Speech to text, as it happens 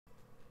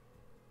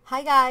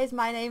Hi guys,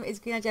 my name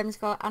is Greenoid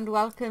Gemzicle and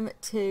welcome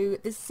to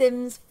The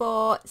Sims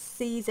 4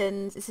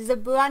 Seasons. This is a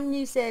brand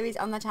new series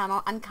on the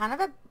channel and kind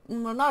of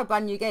well, not a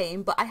brand new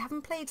game, but I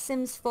haven't played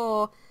Sims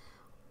 4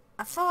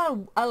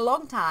 for a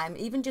long time,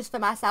 even just for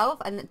myself,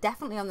 and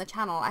definitely on the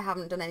channel I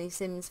haven't done any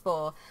Sims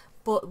 4.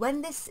 But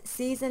when this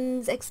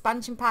season's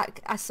expansion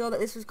pack, I saw that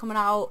this was coming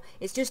out,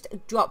 it's just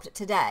dropped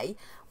today.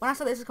 When I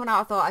saw this was coming out,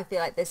 I thought I feel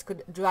like this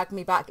could drag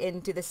me back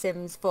into The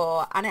Sims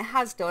 4, and it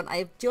has done. I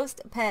have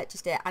just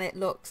purchased it and it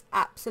looks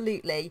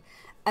absolutely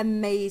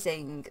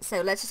amazing.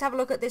 So let's just have a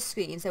look at this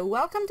screen. So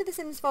welcome to The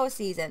Sims 4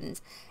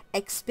 Seasons.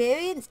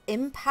 Experience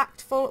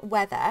impactful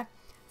weather.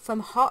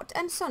 From hot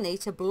and sunny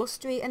to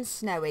blustery and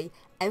snowy,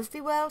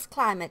 every world's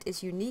climate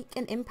is unique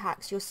and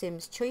impacts your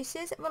Sims'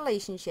 choices,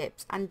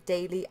 relationships and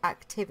daily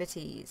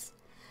activities.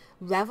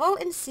 Revel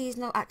in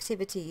seasonal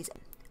activities.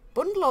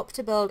 Bundle up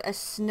to build a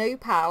snow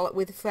pal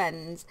with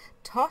friends.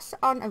 Toss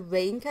on a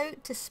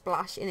raincoat to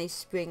splash in a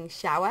spring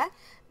shower.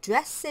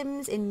 Dress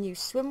Sims in new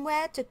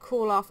swimwear to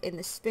cool off in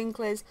the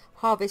sprinklers.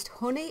 Harvest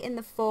honey in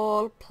the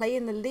fall. Play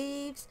in the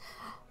leaves.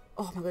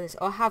 Oh my goodness,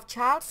 or have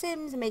child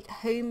Sims make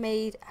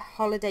homemade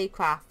holiday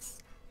crafts.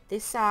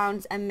 This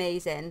sounds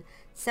amazing.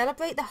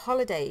 Celebrate the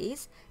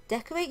holidays.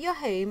 Decorate your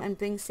home and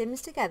bring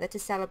Sims together to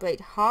celebrate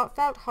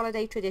heartfelt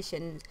holiday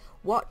traditions.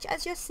 Watch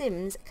as your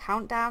Sims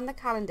count down the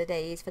calendar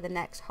days for the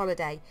next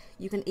holiday.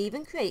 You can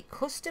even create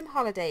custom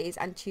holidays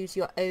and choose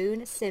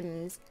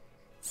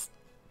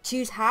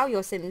how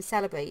your Sims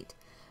celebrate.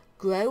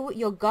 Grow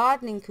your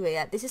gardening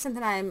career. This is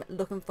something I'm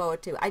looking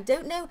forward to. I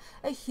don't know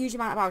a huge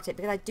amount about it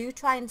because I do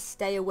try and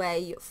stay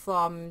away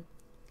from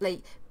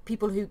like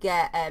people who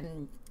get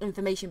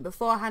information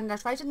beforehand. I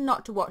try to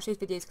not to watch those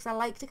videos because I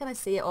like to kind of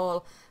see it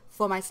all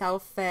for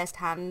myself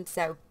firsthand.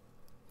 So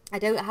I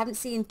haven't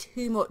seen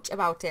too much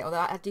about it, although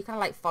I do kind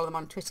of like follow them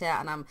on Twitter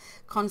and I'm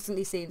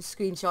constantly seeing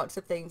screenshots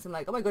of things. I'm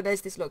like, oh my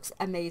goodness, this looks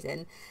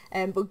amazing.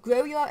 But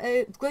grow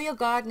your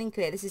gardening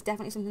career. This is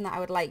definitely something that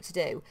I would like to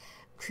do.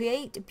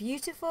 Create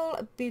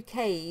beautiful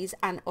bouquets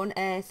and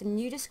unearth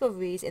new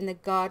discoveries in the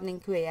gardening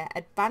career.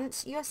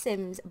 Advance your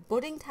Sims'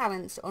 budding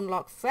talents to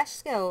unlock fresh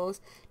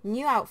skills,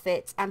 new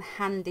outfits and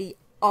handy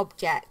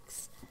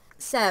objects.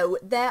 So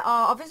there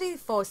are obviously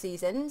 4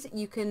 seasons.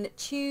 You can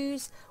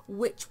choose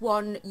which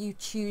one you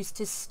choose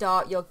to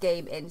start your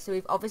game in. So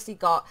we've obviously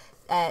got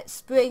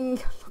spring,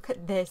 look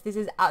at this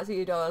is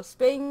absolutely adorable.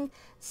 Spring,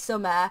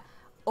 summer,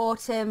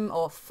 autumn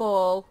or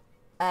fall,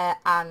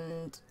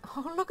 and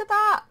oh look at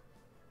that,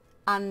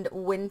 and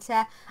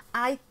winter.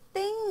 I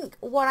think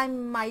what I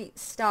might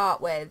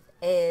start with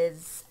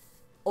is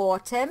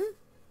autumn.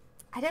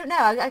 I don't know,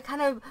 I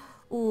kind of,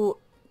 ooh,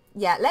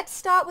 yeah, let's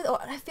start with,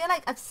 I feel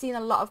like I've seen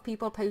a lot of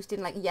people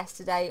posting like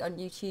yesterday on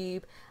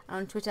YouTube and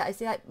on Twitter. I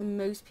see like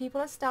most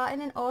people are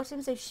starting in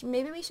autumn, so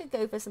maybe we should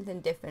go for something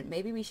different.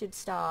 Maybe we should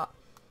start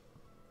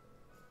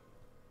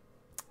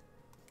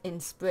in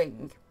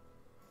spring.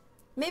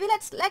 Maybe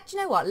you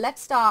know what,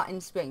 let's start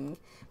in spring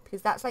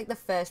because that's like the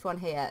first one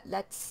here.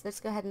 Let's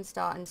go ahead and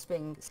start in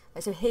spring.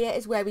 So here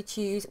is where we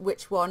choose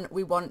which one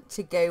we want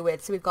to go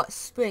with. So we've got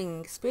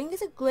spring. Spring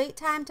is a great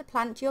time to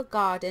plant your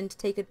garden to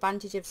take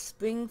advantage of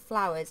spring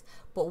flowers,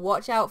 but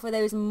watch out for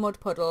those mud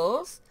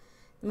puddles.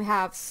 Then we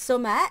have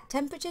summer.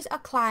 Temperatures are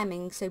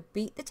climbing, so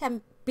beat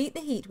the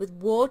heat with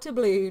water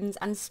balloons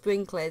and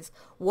sprinklers.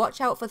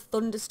 Watch out for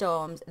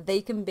thunderstorms.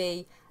 They can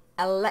be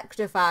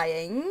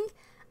electrifying.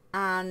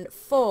 And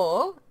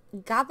fall,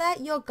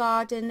 gather your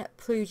garden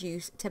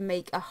produce to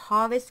make a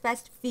harvest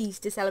fest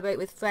feast to celebrate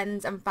with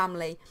friends and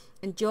family.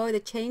 Enjoy the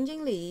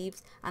changing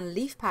leaves and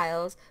leaf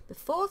piles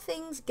before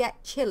things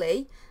get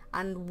chilly.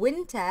 And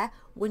winter,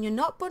 when you're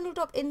not bundled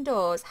up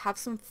indoors, have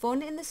some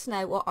fun in the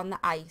snow or on the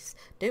ice.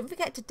 Don't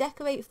forget to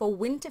decorate for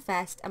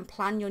Winterfest and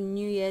plan your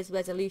New Year's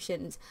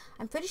resolutions.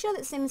 I'm pretty sure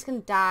that Sims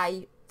can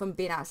die from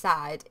being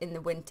outside in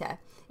the winter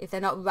if they're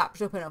not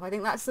wrapped up enough. I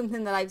think that's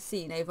something that I've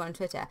seen over on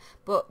Twitter.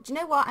 But do you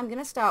know what? I'm going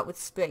to start with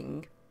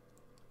spring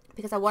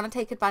because I want to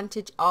take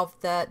advantage of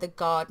the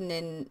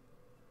gardening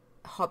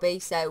hobby.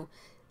 So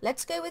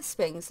let's go with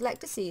spring.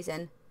 Select a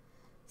season.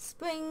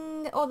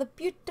 Spring, all the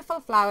beautiful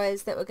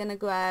flowers that we're going to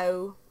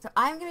grow. So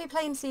I'm going to be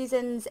playing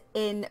seasons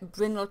in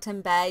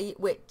Brindleton Bay,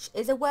 which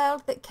is a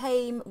world that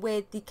came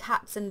with the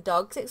Cats and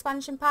Dogs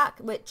expansion pack,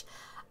 which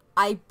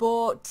I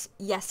bought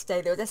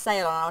yesterday. There was a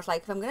sale on. I was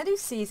like, if I'm going to do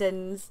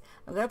seasons,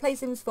 I'm going to play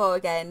Sims 4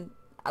 again,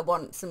 I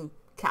want some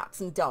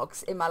cats and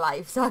dogs in my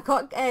life. So I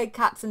got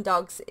cats and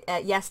dogs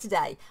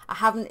yesterday. I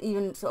haven't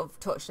even sort of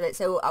touched it,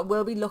 so I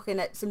will be looking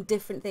at some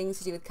different things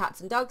to do with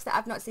cats and dogs that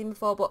I've not seen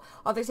before, but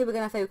obviously we're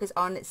going to focus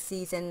on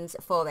seasons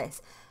for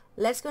this.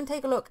 Let's go and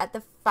take a look at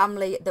the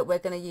family that we're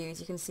going to use.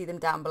 You can see them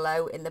down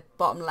below in the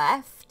bottom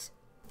left.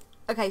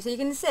 Okay, so you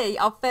can see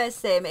our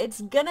first sim,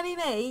 it's gonna be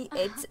me.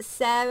 It's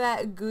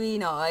Sarah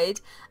Greenoid,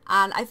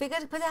 and I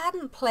figured because I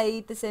hadn't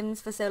played The Sims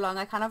for so long,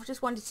 I kind of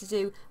just wanted to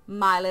do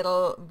my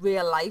little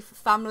real life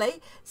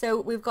family.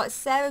 So we've got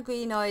Sarah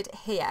Greenoid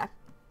here,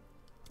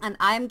 and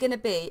I'm gonna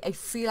be a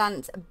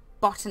freelance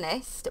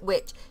botanist,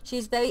 which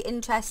she's very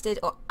interested,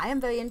 or I am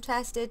very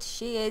interested,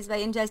 she is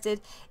very interested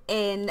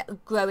in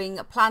growing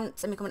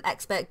plants and becoming an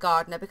expert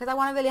gardener, because I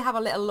want to really have a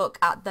little look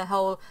at the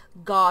whole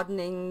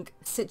gardening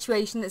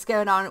situation that's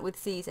going on with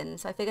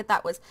seasons. So I figured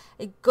that was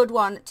a good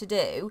one to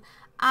do.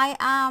 I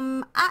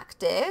am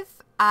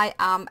active, I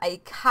am a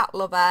cat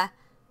lover,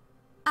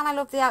 and I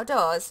love the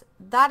outdoors.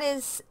 That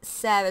is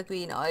Sarah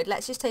Greenoid.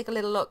 Let's just take a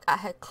little look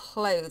at her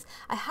clothes.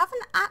 I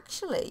haven't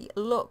actually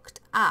looked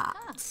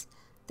at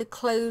the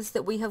clothes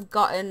that we have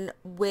gotten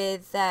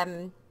with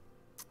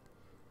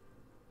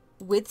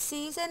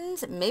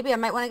seasons. Maybe I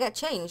might want to get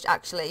changed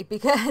actually,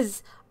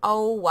 because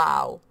oh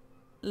wow,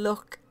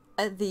 look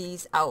at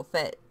these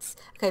outfits.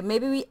 Okay,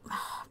 maybe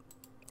I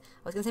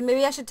was gonna say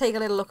maybe I should take a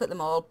little look at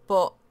them all,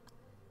 but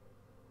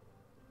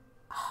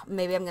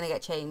maybe I'm gonna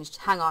get changed.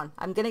 Hang on,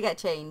 I'm gonna get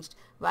changed.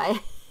 Right.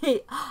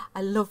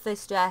 I love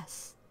this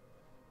dress.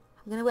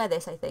 I'm gonna wear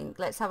this, I think.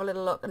 Let's have a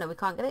little look. Oh, no, we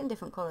can't get it in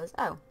different colours.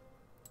 Oh.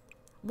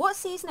 What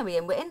season are we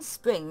in? We're in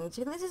spring. Do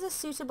you think this is a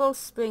suitable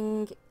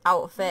spring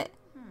outfit?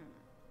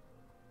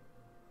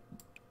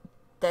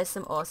 There's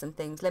some awesome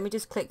things. Let me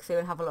just click through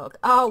and have a look.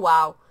 Oh,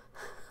 wow.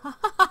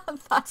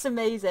 That's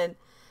amazing.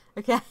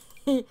 Okay.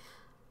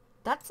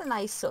 That's a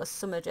nice sort of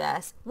summer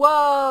dress.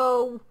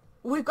 Whoa!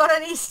 We've got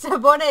an Easter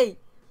bunny!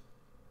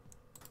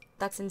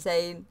 That's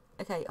insane.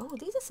 Okay. Oh,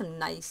 these are some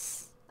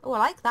nice... Oh, I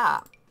like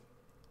that.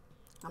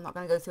 I'm not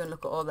going to go through and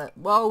look at all the...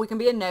 Whoa, we can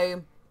be a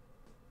gnome.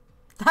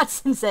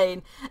 That's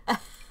insane.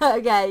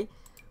 Okay.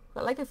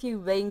 Got like a few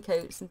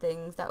raincoats and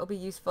things. That will be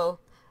useful.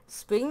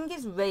 Spring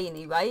is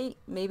rainy, right?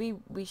 Maybe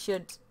we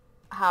should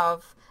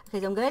have... Okay,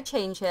 so I'm going to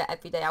change her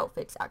everyday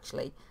outfits,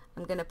 actually.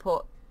 I'm going to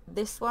put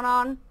this one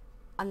on.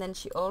 And then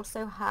she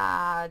also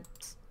had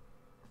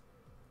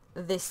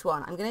this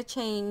one. I'm going to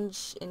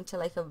change into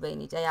like a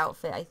rainy day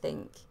outfit, I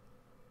think.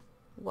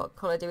 What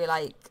colour do we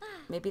like?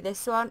 Maybe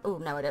this one? Oh,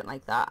 no, I don't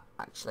like that,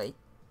 actually.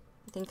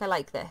 I think I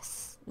like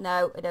this.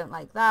 No, I don't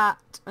like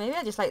that. Maybe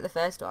I just like the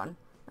first one.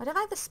 I don't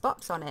like the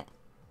spots on it.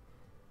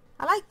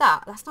 I like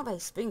that. That's not very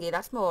springy.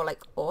 That's more like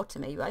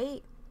autumny,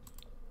 right?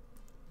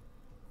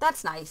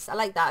 That's nice. I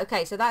like that.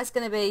 Okay, so that's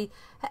going to be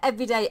her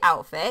everyday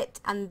outfit.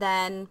 And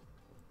then...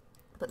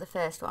 But the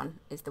first one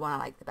is the one I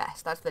like the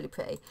best. That's really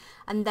pretty.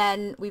 And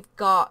then we've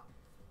got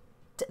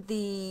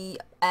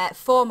the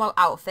formal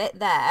outfit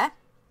there.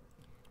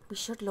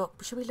 Should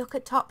we look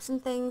at tops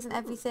and things and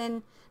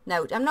everything?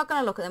 No, I'm not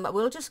going to look at them, but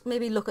we'll just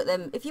maybe look at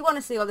them. If you want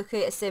to see all the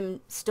Creator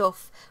Sim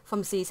stuff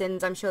from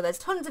seasons, I'm sure there's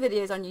tons of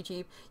videos on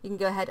YouTube. You can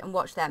go ahead and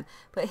watch them.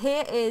 But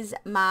here is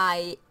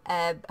my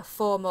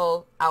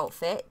formal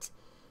outfit.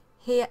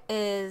 Here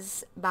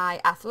is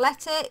my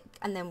athletic,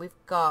 and then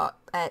we've got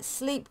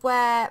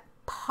sleepwear,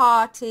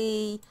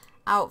 party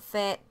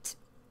outfit,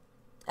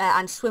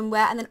 and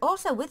swimwear. And then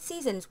also with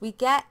seasons, we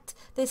get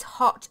this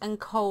hot and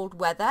cold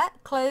weather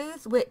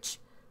clothes, which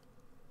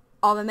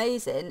are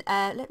amazing.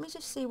 Let me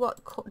just see what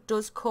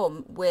does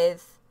come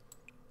with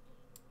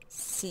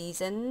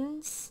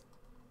seasons.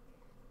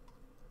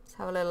 Let's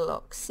have a little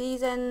look.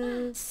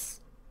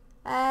 Seasons.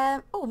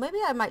 Oh, maybe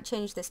I might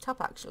change this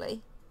top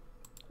actually.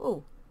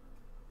 Oh,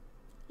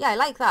 yeah, I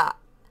like that.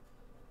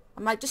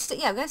 I might just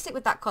yeah, I'm going to stick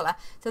with that colour.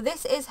 So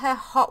this is her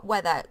hot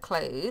weather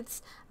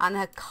clothes, and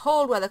her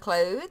cold weather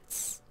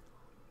clothes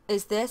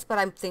is this, but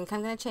I think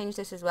I'm going to change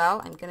this as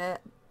well. I'm going to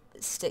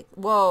stick...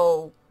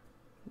 Whoa.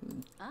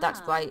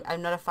 That's bright.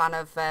 I'm not a fan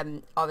of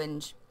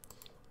orange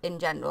in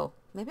general.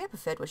 Maybe I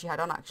preferred what she had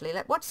on actually.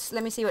 Let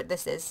me see what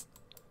this is.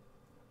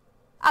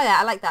 Oh yeah,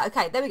 I like that.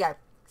 Okay, there we go.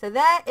 So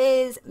there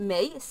is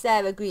me,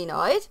 Sarah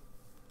Greenoid.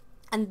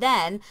 And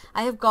then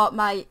I have got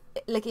my,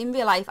 like in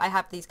real life I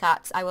have these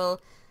cats. I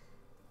will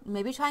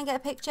maybe try and get a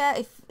picture.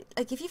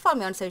 If you follow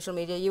me on social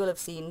media, you will have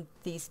seen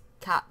these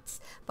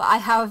cats. But I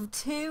have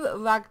two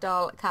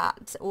ragdoll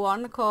cats.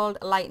 One called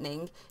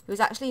Lightning, who was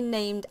actually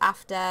named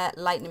after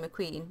Lightning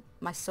McQueen.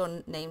 My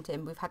son named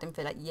him. We've had him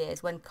for like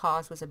years, when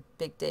cars was a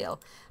big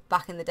deal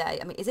back in the day.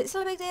 I mean, is it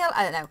still a big deal?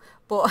 I don't know.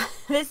 But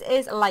this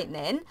is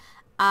Lightning.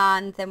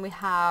 And then we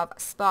have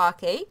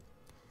Sparky.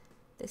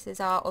 This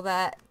is our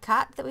other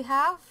cat that we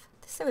have.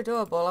 They're so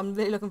adorable. I'm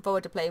really looking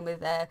forward to playing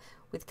with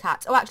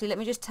cats. Oh, actually, let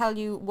me just tell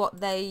you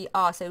what they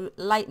are. So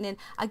Lightning,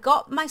 I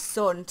got my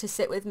son to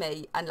sit with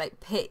me and like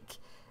pick.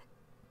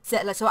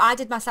 So I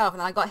did myself,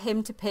 and I got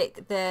him to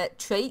pick the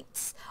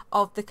traits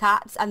of the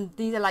cats, and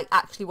these are like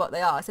actually what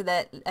they are. So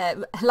they're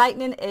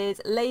Lightning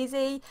is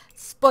lazy,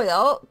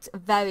 spoilt,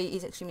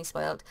 he's extremely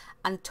spoilt,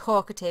 and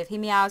talkative. He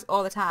meows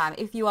all the time.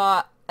 If you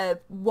are a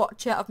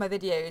watcher of my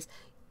videos,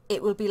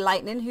 it will be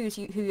Lightning, who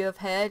you have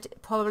heard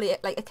probably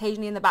like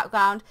occasionally in the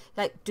background.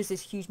 He, like, does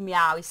this huge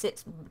meow. He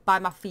sits by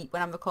my feet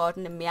when I'm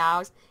recording and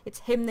meows.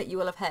 It's him that you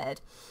will have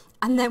heard.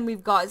 And then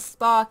we've got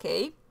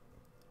Sparky,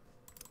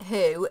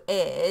 who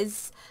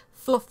is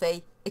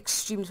fluffy,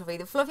 extremely fluffy,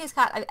 the fluffiest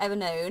cat I've ever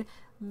known.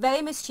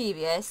 Very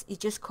mischievous. He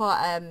just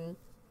caught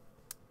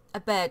a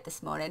bird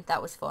this morning.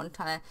 That was fun,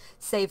 trying to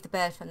save the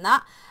bird from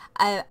that.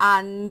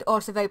 And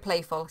also very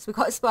playful. So we've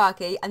got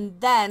Sparky, and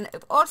then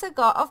we've also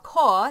got, of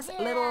course,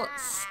 little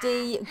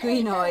Steve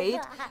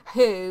Greenoid,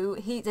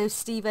 so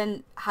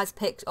Stephen has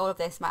picked all of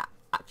this, my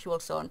actual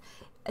son,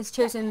 has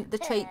chosen the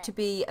trait to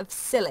be of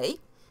silly,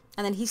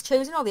 and then he's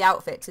chosen all the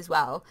outfits as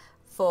well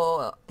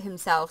for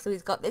himself. So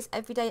he's got this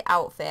everyday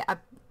outfit. I'm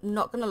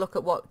not going to look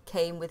at what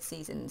came with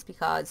seasons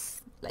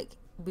because, like,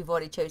 we've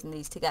already chosen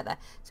these together.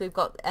 So we've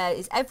got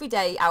his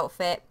everyday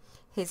outfit,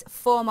 his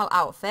formal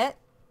outfit,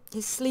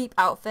 his sleep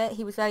outfit.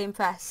 He was very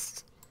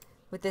impressed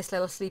with this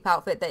little sleep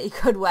outfit that he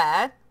could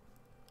wear.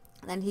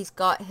 And then he's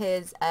got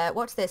his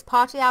what's this,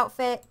 party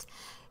outfit,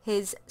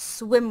 his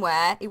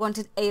swimwear. He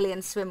wanted alien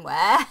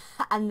swimwear.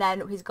 And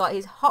then he's got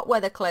his hot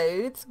weather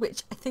clothes,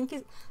 which I think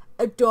is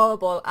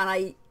adorable.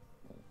 And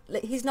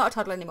he's not a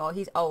toddler anymore.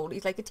 He's old.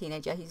 He's like a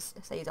teenager. He's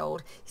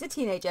old. He's a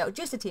teenager, or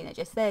just a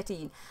teenager,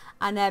 13.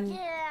 And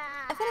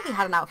I feel like he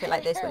had an outfit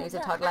like this when he was a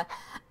toddler.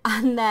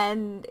 And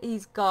then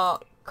he's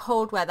got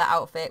cold weather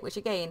outfit, which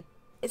again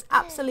is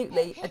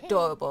absolutely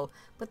adorable.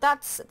 But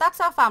that's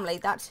our family.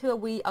 That's who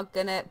we are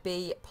gonna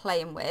be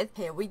playing with.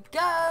 Here we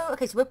go.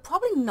 Okay, so we're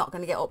probably not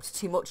gonna get up to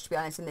too much, to be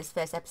honest, in this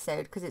first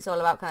episode, because it's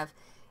all about kind of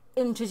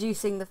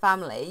introducing the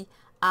family.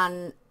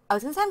 And I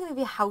was gonna say I'm gonna give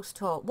you a house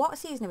tour. What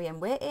season are we in?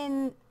 We're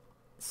in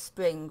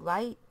spring,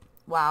 right?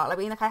 Wow. I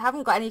mean, like, I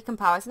haven't got any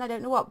comparison. I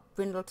don't know what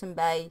Brindleton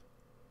Bay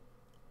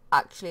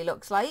actually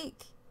looks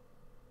like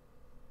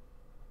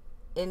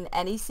in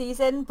any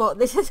season, but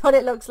this is what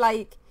it looks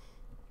like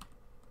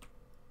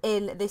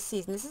in this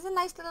season. This is a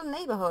nice little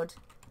neighborhood.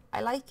 I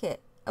like it.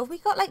 Have we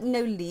got like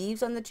no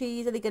leaves on the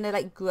trees? Are they gonna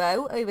like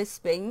grow over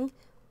spring?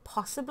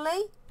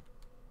 Possibly.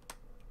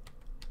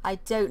 I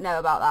don't know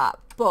about that,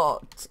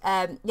 but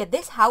yeah,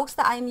 this house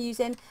that I'm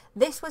using,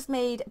 this was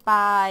made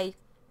by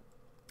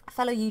a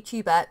fellow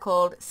YouTuber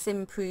called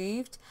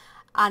Simproved,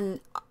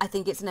 and I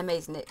think it's an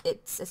amazing,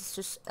 it's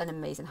just an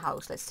amazing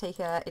house. Let's take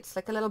it's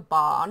like a little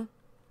barn.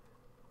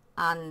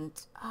 And,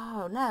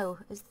 oh no,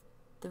 is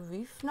the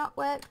roof not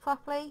worked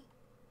properly?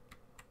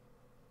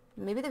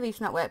 Maybe the roof's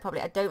not worked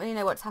properly. I don't really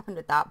know what's happened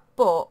with that.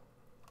 But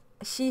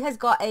she has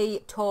got a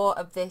tour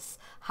of this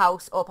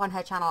house up on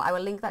her channel. I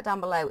will link that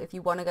down below if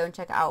you want to go and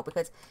check it out,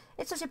 because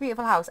it's such a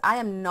beautiful house. I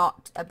am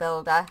not a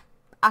builder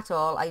at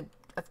all.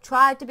 I've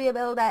tried to be a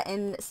builder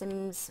in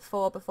Sims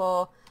 4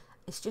 before.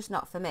 It's just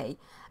not for me.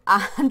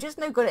 I'm just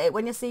no good at it.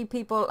 When you see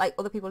people, like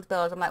other people's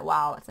builds, I'm like,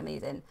 wow, that's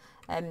amazing.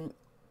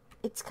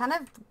 It's kind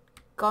of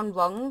gone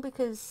wrong,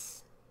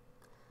 because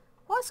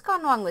what's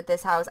gone wrong with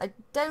this house? I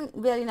don't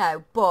really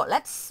know, but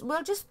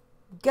we'll just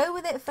go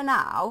with it for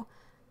now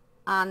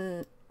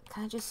and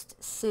kind of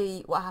just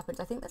see what happens.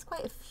 I think there's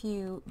quite a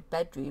few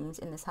bedrooms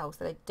in this house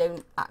that I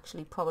don't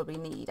actually probably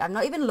need. I've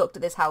not even looked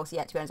at this house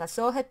yet, to be honest. I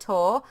saw her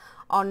tour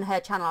on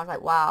her channel. I was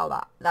like,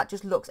 wow, that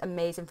just looks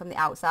amazing from the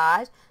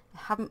outside.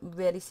 I haven't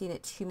really seen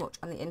it too much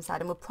on the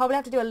inside, and we'll probably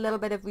have to do a little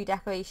bit of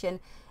redecoration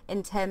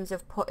in terms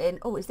of putting,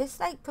 oh, is this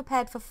like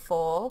prepared for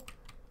fall?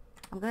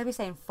 I'm going to be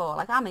saying fall.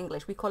 Like, I'm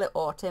English. We call it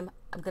autumn.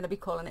 I'm going to be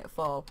calling it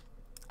fall.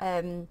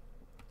 I don't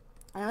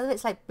know if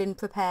it's like been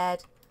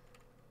prepared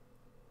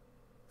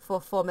for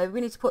fall. Maybe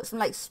we need to put some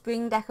like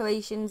spring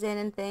decorations in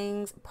and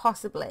things.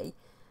 Possibly.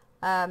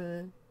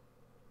 But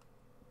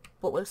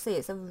we'll see.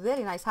 It's a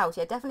really nice house.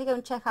 Yeah, definitely go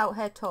and check out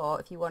her tour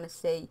if you want to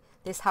see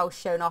this house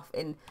shown off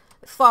in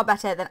far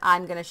better than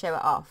I'm going to show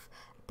it off.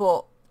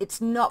 But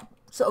it's not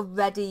sort of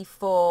ready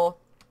for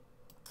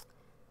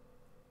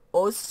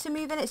us to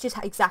move in. It's just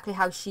exactly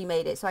how she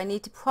made it. So I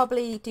need to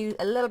probably do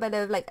a little bit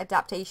of like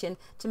adaptation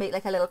to make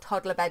like a little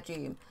toddler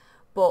bedroom,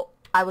 but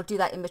I will do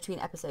that in between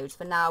episodes.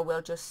 For now,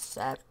 we'll just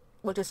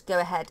go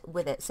ahead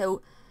with it.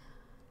 So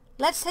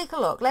let's take a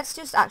look. Let's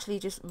just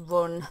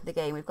run the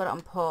game. We've got it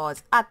on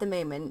pause at the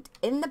moment.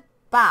 In the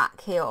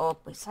back here, or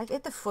it's like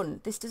at the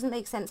front, this doesn't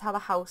make sense how the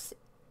house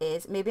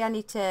is. Maybe I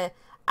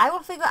will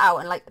figure it out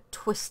and like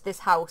twist this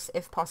house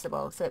if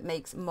possible so it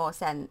makes more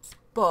sense.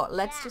 But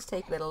let's just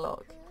take a little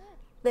look.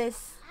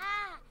 This,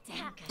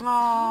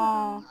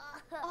 oh,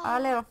 our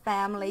little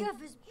family.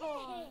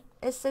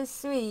 It's so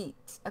sweet.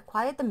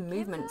 Acquired the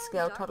movement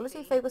skill. Toddlers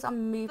who focus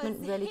on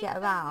movement really get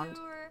around.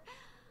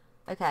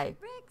 Okay,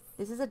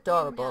 this is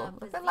adorable.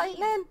 Look at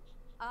lightning.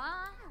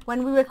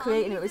 When we were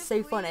creating it was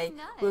so funny.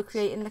 We were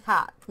creating the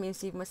cat. Me and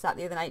Stephen were sat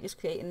the other night just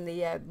creating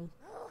the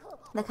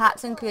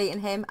cats and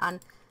creating him.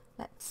 And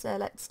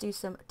let's do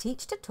some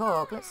teach to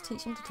talk. Let's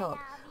teach him to talk.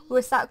 We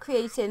were sat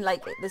creating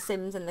like the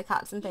Sims and the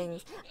cats and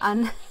things,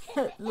 and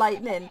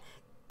Lightning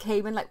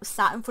came and like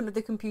sat in front of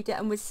the computer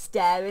and was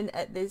staring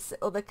at this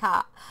other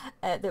cat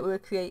that we were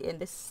creating,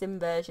 this Sim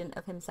version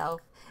of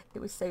himself. It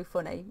was so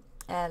funny.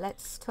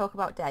 Let's talk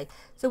about day.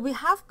 So we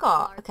have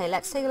got, okay,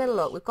 let's take a little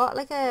look. We've got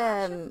like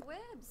a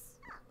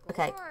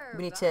okay,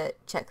 we need to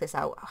check this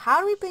out.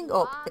 How do we bring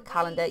up the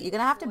calendar? You're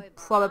gonna have to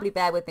probably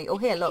bear with me. Oh,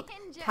 here, look,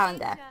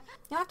 calendar.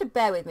 You have to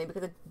bear with me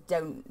because I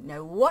don't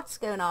know what's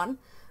going on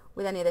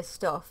with any of this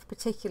stuff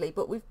particularly,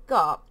 but we've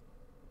got,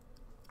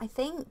 I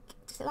think,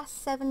 does it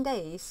last 7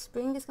 days?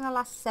 Spring is going to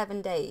last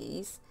 7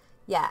 days.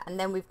 Yeah, and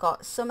then we've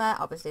got summer,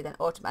 obviously, then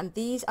autumn, and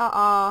these are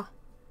our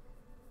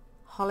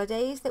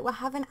holidays that we're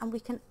having, and we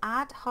can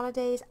add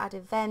holidays, add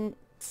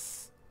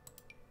events.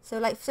 So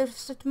like, so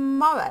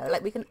tomorrow,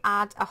 like, we can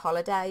add a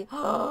holiday.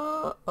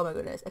 Oh my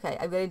goodness. Okay,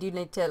 I really do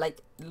need to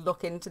like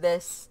look into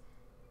this.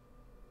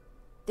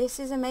 This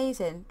is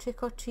amazing.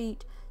 Trick or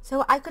treat.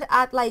 So I could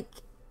add like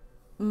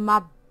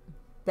my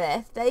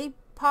birthday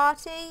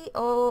party,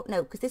 or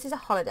no, because this is a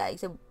holiday.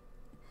 So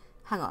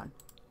hang on.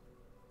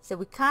 So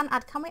we can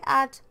we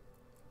add,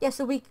 yeah,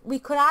 so we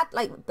could add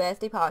like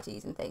birthday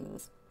parties and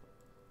things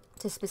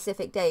to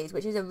specific days,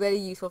 which is a really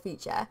useful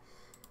feature.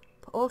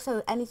 But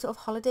also any sort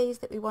of holidays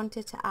that we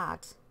wanted to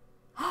add.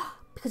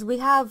 Because we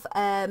have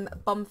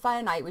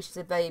Bonfire Night, which is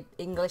a very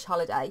English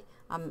holiday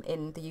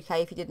in the UK,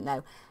 if you didn't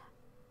know.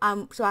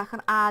 So I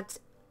can add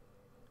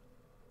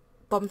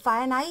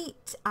Bonfire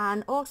Night,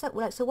 and also,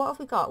 like, so what have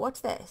we got?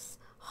 What's this?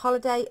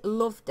 Holiday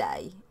Love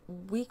Day.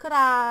 We could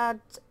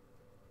add,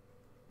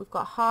 we've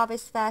got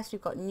Harvest Fest,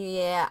 we've got New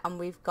Year, and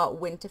we've got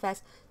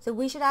Winterfest. So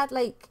we should add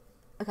like,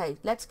 okay,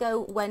 let's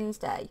go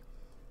Wednesday.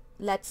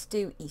 Let's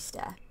do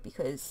Easter,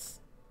 because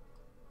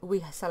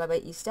we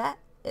celebrate Easter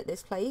at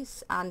this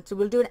place, and so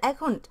we'll do an egg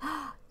hunt.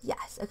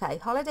 Yes, okay,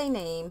 holiday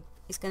name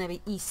is going to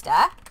be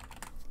Easter.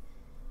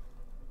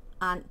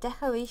 And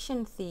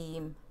decoration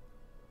theme,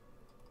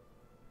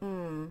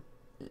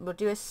 we'll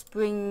do a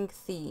spring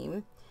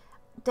theme.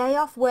 Day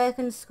off work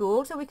and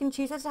school, so we can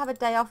choose to have a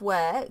day off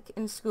work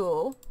and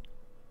school.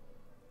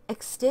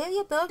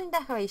 Exterior building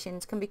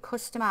decorations can be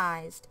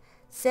customized.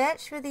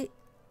 Search for the,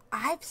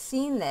 I've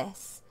seen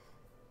this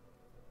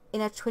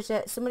in a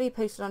Twitter, somebody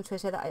posted on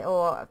Twitter that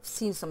or I've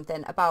seen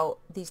something about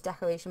these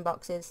decoration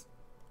boxes.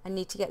 I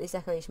need to get these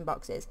decoration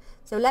boxes.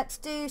 So let's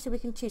do, so we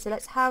can choose, so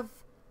let's have,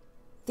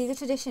 these are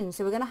traditions.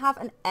 So we're going to have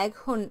an egg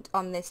hunt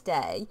on this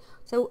day.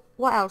 So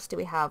what else do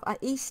we have? At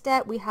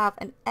Easter, we have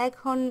an egg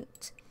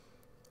hunt.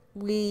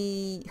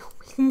 We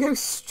can go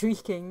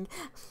streaking.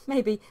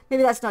 Maybe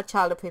that's not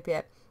child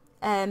appropriate.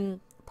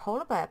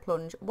 Polar bear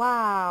plunge.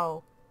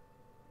 Wow.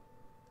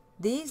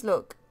 These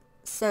look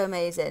so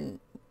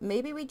amazing.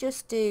 Maybe we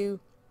just do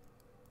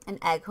an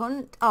egg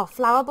hunt. Oh,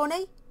 flower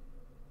bunny.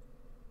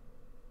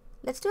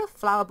 Let's do a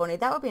flower bunny.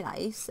 That would be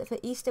nice. So for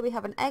Easter, we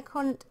have an egg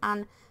hunt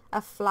and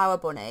a flower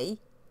bunny.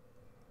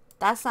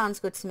 That sounds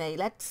good to me.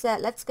 Let's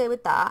go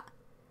with that.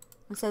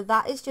 And so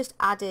that is just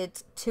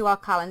added to our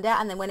calendar.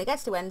 And then when it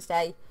gets to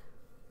Wednesday,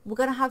 we're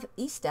going to have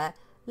Easter.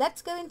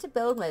 Let's go into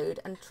build mode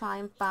and try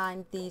and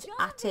find these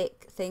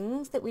attic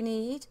things that we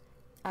need.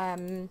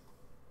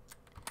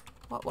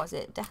 What was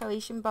it?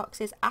 Decoration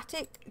boxes.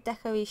 Attic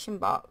decoration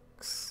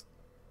box.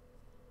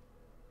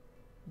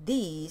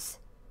 These.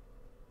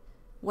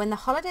 When the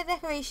holiday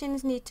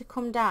decorations need to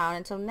come down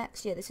until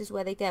next year, this is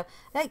where they go.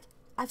 Like,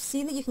 I've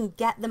seen that you can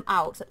get them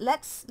out. So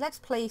let's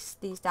place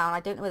these down. I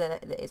don't know whether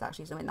there is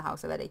actually some in the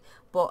house already,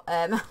 but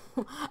I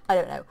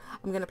don't know.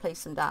 I'm going to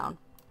place them down.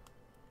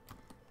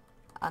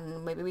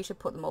 And maybe we should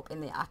put them up in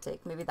the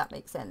attic. Maybe that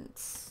makes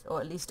sense. Or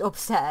at least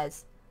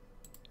upstairs.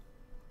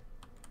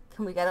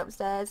 Can we get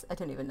upstairs? I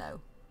don't even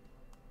know.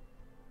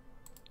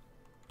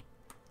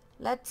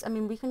 I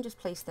mean, we can just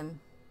place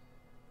them.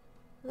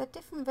 Are there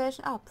different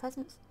versions? Oh,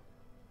 presents.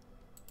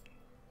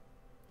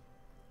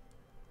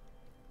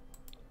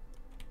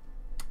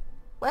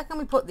 Where can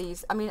we put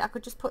these? I mean, I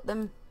could just put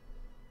them...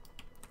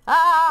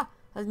 Ah!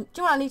 Do you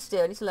know what I need to do?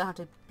 I need to learn how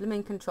to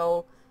blooming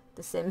control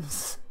The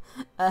Sims.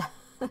 I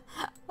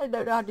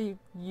don't know how to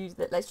use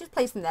that. Let's just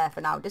place them there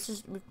for now. This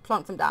is, we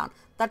plonk them down.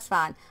 That's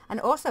fine. And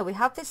also, we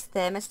have this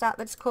thermostat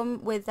that's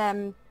come with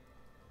the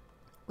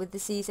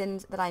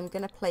seasons that I'm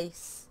going to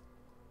place.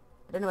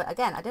 I don't know.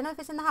 Again, I don't know if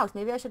it's in the house.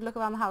 Maybe I should look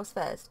around the house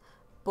first.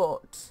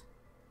 But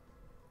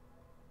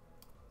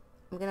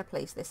I'm going to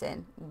place this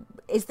in.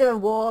 Is there a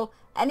wall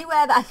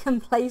anywhere that I can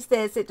place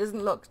this? It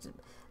doesn't look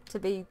to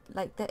be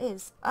like there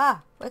is.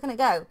 Ah, where can it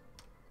go?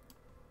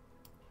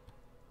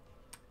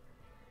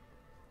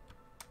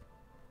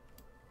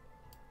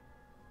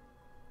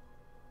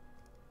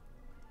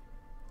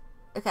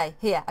 Okay,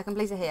 here. I can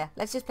place it here.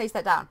 Let's just place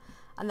that down.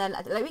 And then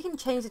like, we can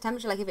change the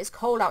temperature. Like if it's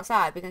cold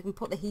outside, we can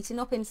put the heating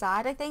up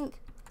inside, I think.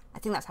 I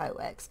think that's how it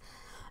works.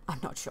 I'm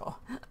not sure.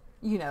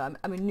 You know,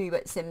 I'm a noob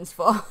at Sims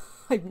 4.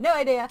 I have no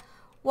idea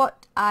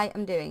what I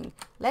am doing.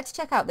 Let's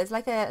check out. There's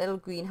like a little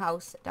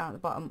greenhouse down at the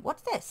bottom.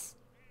 What's this?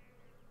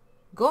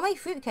 Gourmet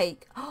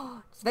fruitcake.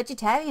 Oh, it's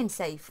vegetarian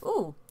safe.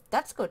 Oh,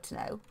 that's good to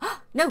know.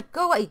 No,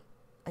 go away.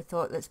 I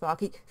thought that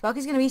Sparky's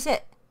going to eat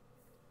it.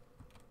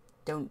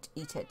 Don't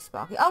eat it,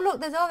 Sparky. Oh,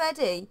 look, there's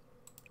already...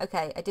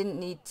 Okay, I didn't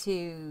need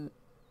to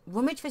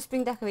rummage for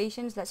spring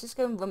decorations. Let's just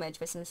go and rummage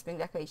for some spring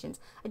decorations.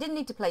 I didn't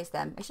need to place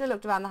them. I should have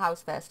looked around the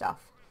house first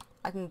off.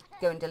 I can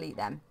go and delete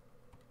them.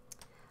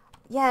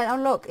 Yeah,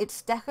 oh look,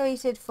 it's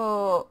decorated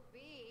for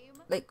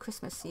like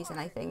Christmas season,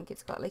 I think.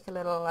 It's got like a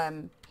little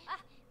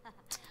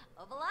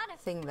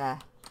thing there.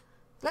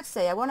 Let's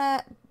see, I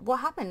wanna, what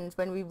happens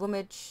when we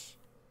rummage?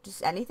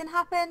 Does anything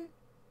happen?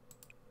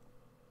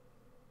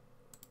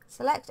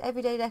 Select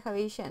everyday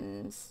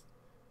decorations.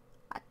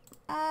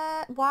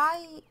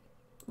 Why?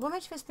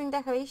 rummage for spring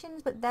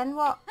decorations, but then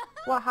what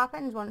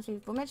happens once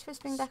we've rummaged for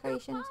spring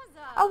decorations?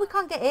 Oh, we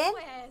can't get in?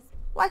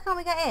 Why can't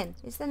we get in?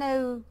 Is there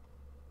no...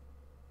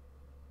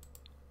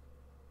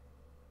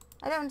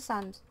 I don't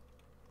understand.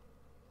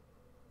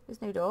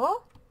 There's no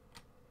door?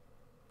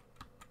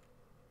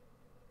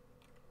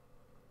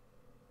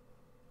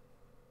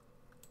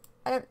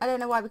 I don't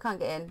know why we can't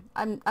get in.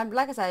 I'm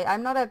like I say,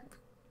 I've not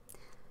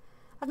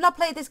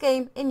played this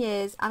game in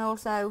years, and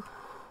also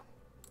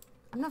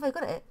I'm not very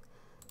good at it.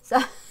 So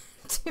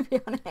to be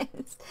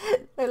honest,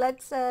 so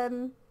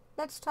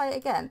let's try it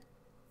again.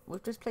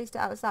 We've just placed it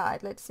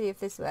outside. Let's see if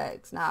this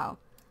works now.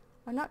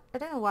 I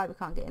don't know why we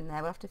can't get in there.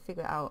 We'll have to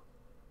figure it out.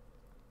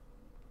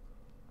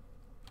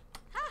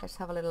 Let's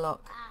have a little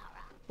look.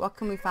 What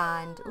can we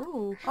find?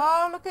 Ooh.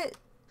 Oh, look at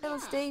little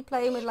Steve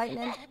playing with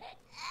lightning.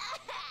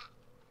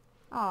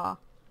 Oh.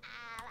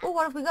 Oh,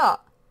 what have we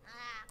got?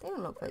 They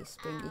don't look very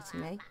springy to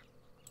me.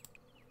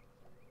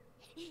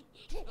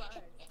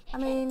 I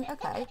mean,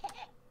 okay.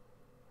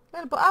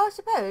 I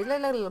suppose,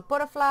 little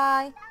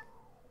butterfly.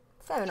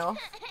 Fair enough.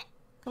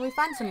 Can we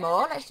find some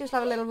more? Let's just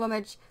have a little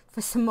rummage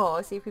for some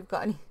more. See if we've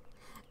got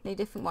any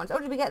different ones. Oh,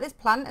 did we get this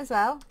plant as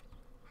well?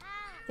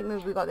 I think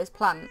maybe we got this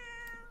plant.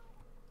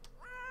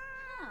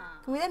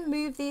 Can we then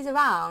move these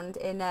around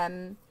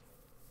in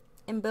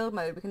build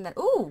mode? We can then...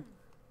 Ooh!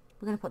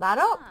 We're going to put that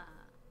up.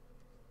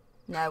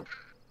 No.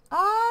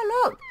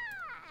 Oh, look!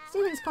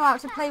 Steven's come out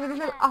to play with his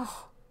little...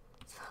 Oh!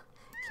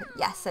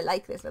 Yes, I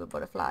like this little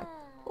butterfly.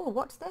 Oh,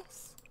 what's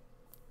this?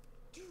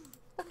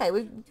 Okay,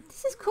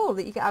 this is cool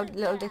that you get out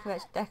little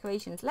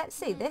decorations. Let's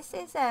see. This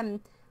is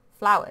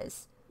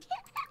flowers.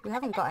 We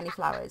haven't got any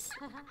flowers.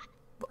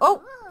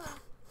 Oh!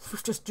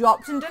 We've just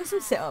dropped and done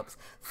some sit-ups.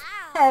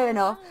 Fair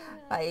enough.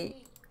 Right.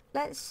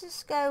 Let's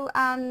just go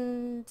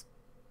and...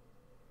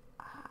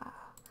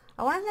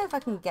 I want to know if I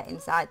can get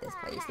inside this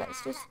place.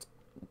 Let's just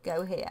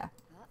go here.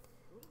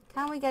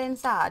 Can we get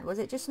inside? Was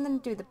it just something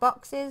to do with the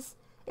boxes?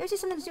 It was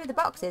just something to do with the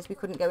boxes. We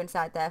couldn't go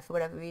inside there for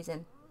whatever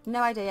reason.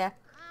 No idea.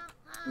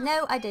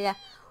 No idea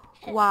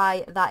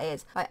why that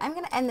is. Right, I'm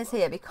going to end this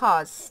here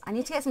because I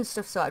need to get some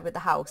stuff sorted with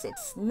the house.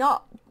 It's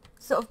not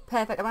sort of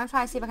perfect. I'm going to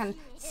try and see if I can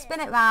spin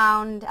it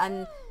round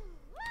and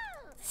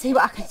see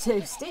what I can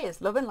do. Steve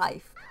is loving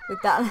life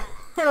with that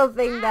little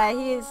thing there.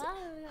 He is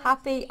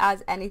happy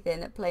as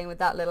anything playing with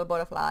that little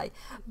butterfly.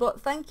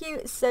 But thank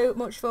you so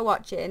much for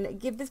watching.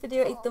 Give this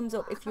video a thumbs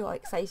up if you are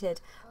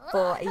excited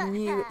for a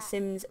new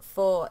Sims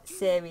 4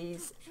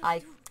 series.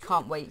 I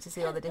can't wait to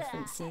see all the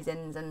different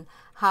seasons and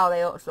how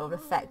they all sort of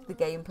affect the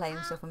gameplay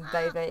and stuff. I'm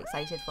very, very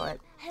excited for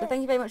it. So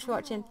thank you very much for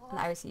watching, and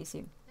I will see you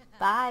soon.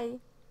 Bye!